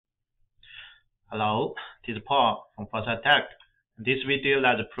Hello, this is Paul from Foresight Tech. In this video,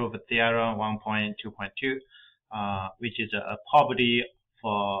 let's prove Theorem 1.2.2, which is a property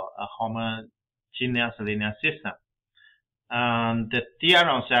for a homogeneous linear system. The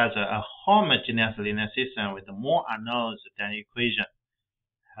theorem says a homogeneous linear system with more unknowns than equation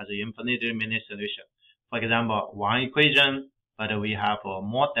has an infinitely many solutions. For example, one equation, but we have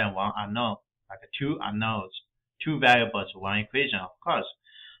more than one unknown, like two unknowns, two variables, one equation, of course.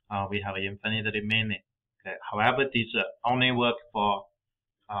 We have infinitely many. Okay. However, these only work for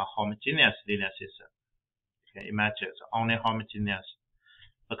homogeneous linear system. Okay. Imagine it's only homogeneous,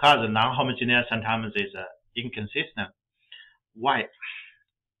 because non-homogeneous sometimes is inconsistent. Why?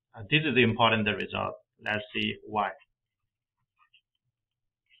 This is the important result. Let's see why.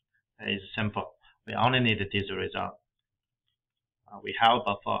 It's simple. We only need this result. We have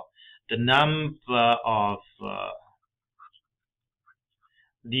before the number of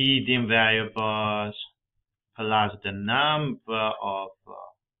leading variables plus the number of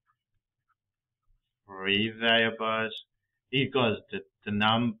free variables equals the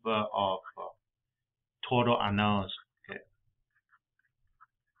number of total unknowns. Okay.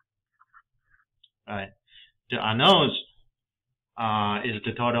 Right. The unknowns is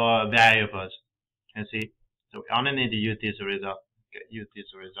the total variables. You see. So we only need to use this result. Okay, use this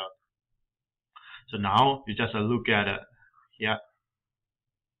result. So now you just look at here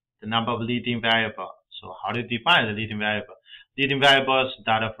the number of leading variables. So how to define the leading variable? Leading variables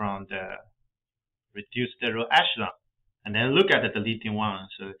start from the reduced row echelon, and then look at the leading one.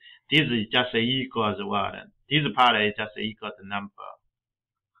 So this is just equals what? This part is just equal to the number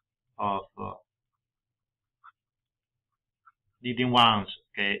of leading ones,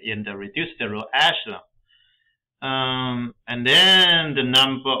 okay, in the reduced row echelon. And then the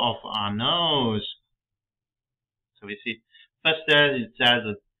number of unknowns. So we see first it says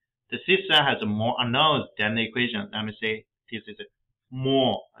the system has more unknowns than the equation. Let me say this is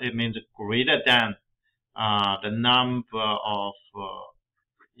more. It means greater than the number of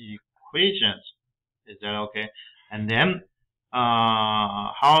equations. Is that okay? And then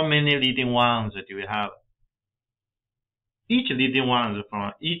how many leading ones do we have? Each leading one is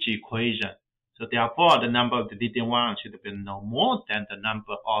from each equation. So therefore, the number of the leading ones should be no more than the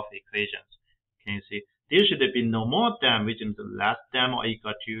number of equations. Can you see? This should be no more than, which is less than or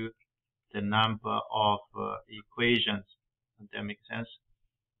equal to the number of equations. Does that make sense?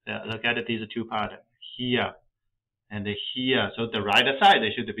 Look at these two parts, here and here. So the right side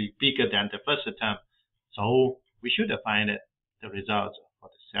should be bigger than the first term. So we should find the result for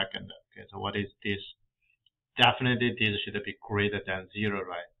the second. Okay, so what is this? Definitely this should be greater than 0,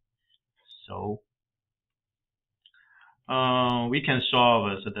 right? So we can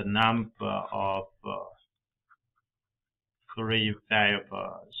solve the number of free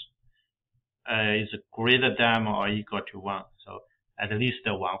variables is greater than or equal to 1. So at least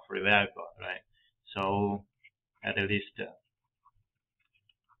one free variable, right? So at least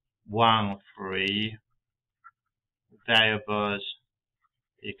one free variables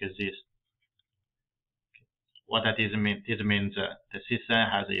exists. What does this mean? This means the system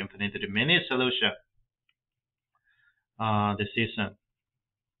has infinitely many solutions. The system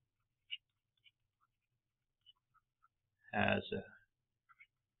has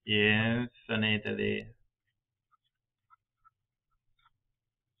infinitely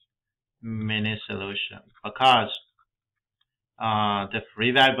many solutions, because the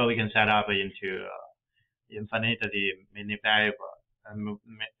free variable we can set up into infinitely many variables,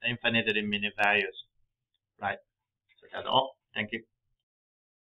 infinitely many values, right? So that's all. Thank you.